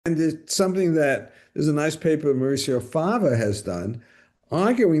And it's something that there's a nice paper Mauricio Fava has done,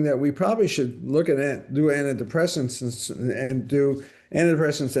 arguing that we probably should look at do antidepressants and do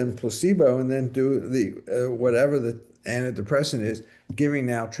antidepressants and placebo, and then do the whatever the antidepressant is, giving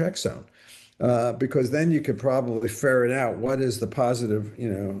naltrexone, because then you could probably ferret out what is the positive,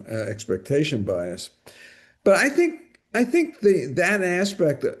 expectation bias. But I think that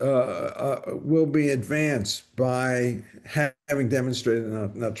aspect will be advanced by having demonstrated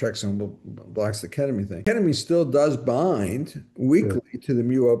naltrexone blocks the ketamine thing. Ketamine still does bind Yeah, weakly to the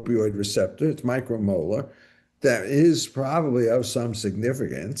mu opioid receptor. It's micromolar. That is probably of some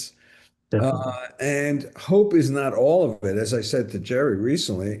significance. definitely. And hope is not all of it, as I said to Jerry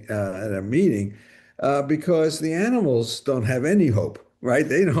recently at a meeting, because the animals don't have any hope, right?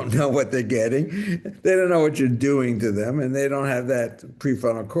 They don't know what they're getting. They don't know what you're doing to them, and they don't have that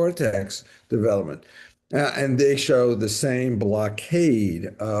prefrontal cortex development. And they show the same blockade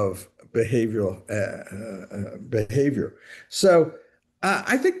of behavioral behavior. So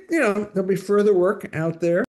I think, there'll be further work out there.